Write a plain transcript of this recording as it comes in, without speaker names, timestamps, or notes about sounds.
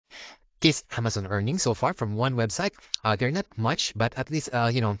this Amazon earnings so far from one website. They're not much, but at least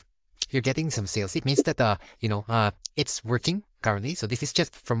you're getting some sales. It means that it's working currently. So this is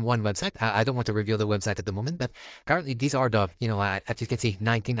just from one website. I don't want to reveal the website at the moment, but currently these are the as you can see,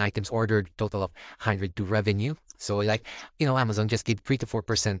 19 items ordered, total of 102 revenue. So like Amazon just give 3 to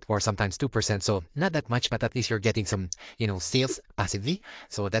 4% or sometimes 2%. So not that much, but at least you're getting some sales passively.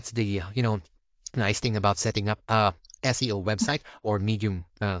 So that's the nice thing about setting up a SEO website or Medium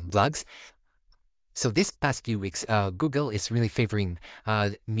blogs. So this past few weeks, Google is really favoring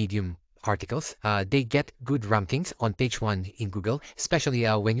Medium articles. They get good rankings on page one in Google, especially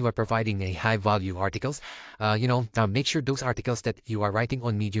when you are providing a high value articles. Make sure those articles that you are writing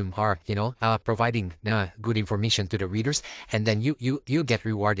on Medium are, providing good information to the readers, and then you get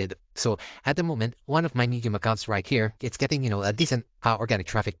rewarded. So at the moment, one of my Medium accounts right here, it's getting, a decent organic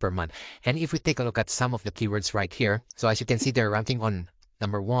traffic per month. And if we take a look at some of the keywords right here, so as you can see, they're ranking on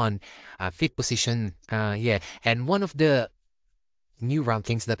number one, fifth position. And one of the new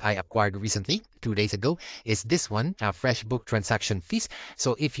rankings that I acquired recently, 2 days ago, is this one, FreshBook transaction fees.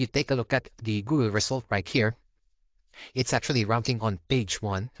 So if you take a look at the Google result right here, it's actually ranking on page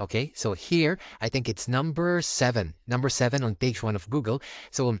one. Okay, so here I think it's number seven on page one of Google.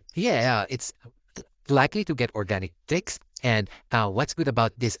 So yeah, it's likely to get organic clicks. And what's good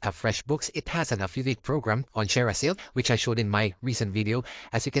about this FreshBooks, it has an affiliate program on ShareASale, which I showed in my recent video.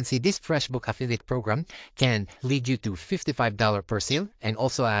 As you can see, this FreshBook affiliate program can lead you to $55 per sale and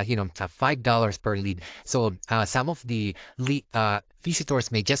also, $5 per lead. So some of the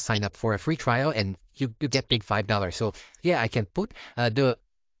visitors may just sign up for a free trial and you get paid $5. So yeah, I can put the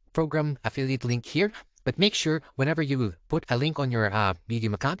program affiliate link here. But make sure whenever you put a link on your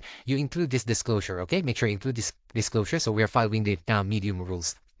Medium account, you include this disclosure, okay? Make sure you include this disclosure so we are following the Medium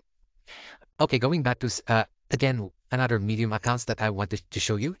rules. Okay, going back to, again, another Medium accounts that I wanted to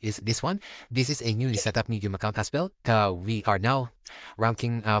show you is this one. This is a newly set up Medium account as well. We are now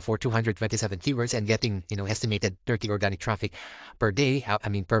ranking for 227 keywords and getting, estimated 30 organic traffic per day,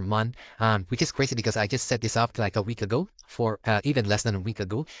 per month, which is crazy because I just set this up like a week ago, for even less than a week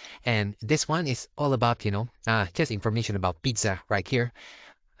ago. And this one is all about, just information about pizza right here.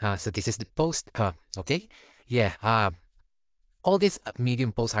 So this is the post. Okay. Yeah. All these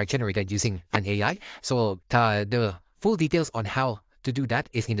Medium posts are generated using an AI. So the full details on how to do that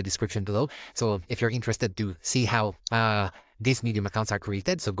is in the description below. So if you're interested to see how these Medium accounts are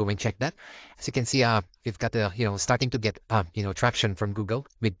created, so go and check that. As you can see, we've got starting to get traction from Google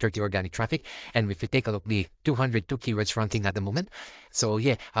with 30 organic traffic. And if you take a look, the 202 keywords ranking at the moment. So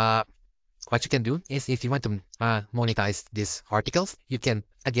yeah, what you can do is if you want to monetize these articles, you can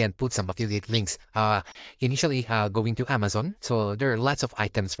again put some affiliate links. Initially going to Amazon. So there are lots of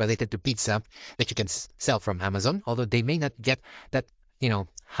items related to pizza that you can sell from Amazon, although they may not get that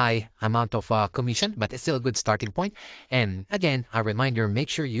high amount of commission, but it's still a good starting point. And again, a reminder, make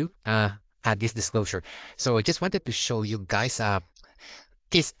sure you add this disclosure. So I just wanted to show you guys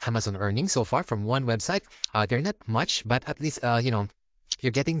this Amazon earnings so far from one website. They're not much, but at least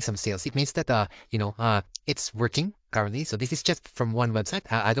you're getting some sales. It means that it's working currently. So this is just from one website.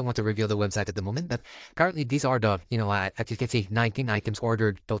 I don't want to reveal the website at the moment, but currently these are the as you can see, 19 items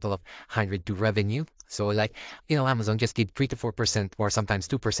ordered, total of 102 revenue. So like Amazon just give 3 to 4% or sometimes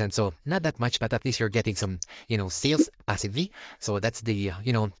 2%. So not that much, but at least you're getting some sales passively. So that's the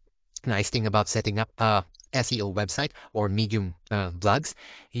nice thing about setting up a SEO website or Medium blogs.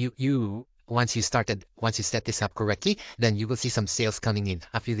 Once you set this up correctly, then you will see some sales coming in,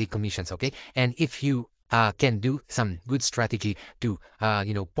 affiliate commissions, okay? And if you can do some good strategy to,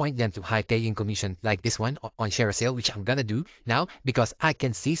 point them to high paying commission like this one on ShareASale, which I'm gonna do now because I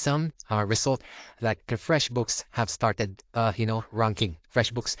can see some result, like the FreshBooks have started, ranking.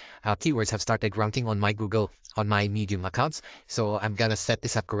 FreshBooks keywords have started ranking on my Google, on my Medium accounts. So I'm gonna set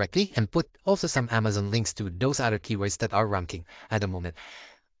this up correctly and put also some Amazon links to those other keywords that are ranking at the moment.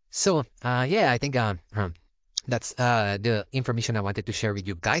 So, yeah, I think that's the information I wanted to share with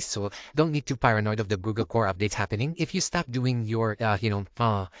you guys. So don't need to paranoid of the Google Core updates happening. If you stop doing your,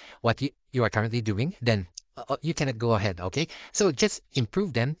 what you are currently doing, then you cannot go ahead, okay? So just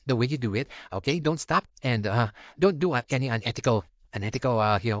improve them the way you do it, okay? Don't stop and don't do any unethical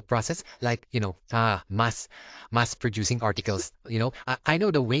process like, mass producing articles. I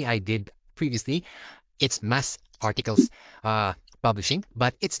know the way I did previously, it's mass articles publishing,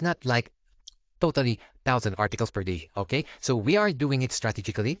 but it's not like totally 1,000 articles per day. Okay, so we are doing it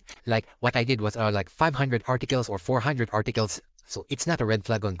strategically. Like what I did was like 500 articles or 400 articles. So it's not a red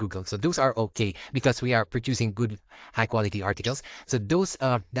flag on Google. So those are okay because we are producing good, high quality articles. So those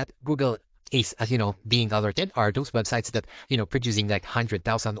that Google is, being alerted are those websites that, producing like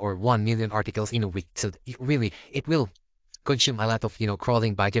 100,000 or 1 million articles in a week. So it will consume a lot of,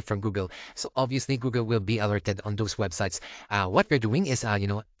 crawling budget from Google. So obviously Google will be alerted on those websites. What we're doing is,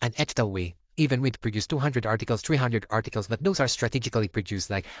 an ethical way. Even we produce 200 articles, 300 articles, but those are strategically produced.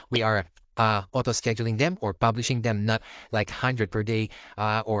 Like we are auto scheduling them or publishing them, not like 100 per day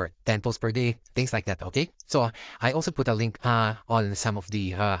or 10 posts per day, things like that. Okay. So I also put a link on some of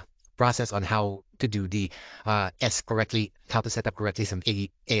the process on how to do the S correctly, how to set up correctly some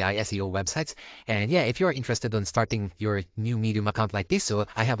AI SEO websites. And yeah, if you're interested in starting your new Medium account like this, so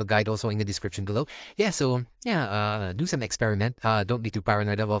I have a guide also in the description below. Yeah, so yeah, do some experiment. Don't be too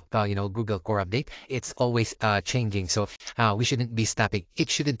paranoid about Google Core Update. It's always changing, so we shouldn't be stopping. It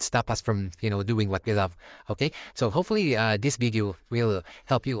shouldn't stop us from doing what we love. Okay, so hopefully this video will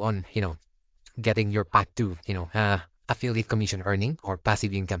help you on getting your path to affiliate commission earning or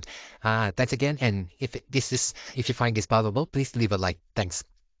passive income. Thanks again, and if you find this valuable, please leave a like. Thanks.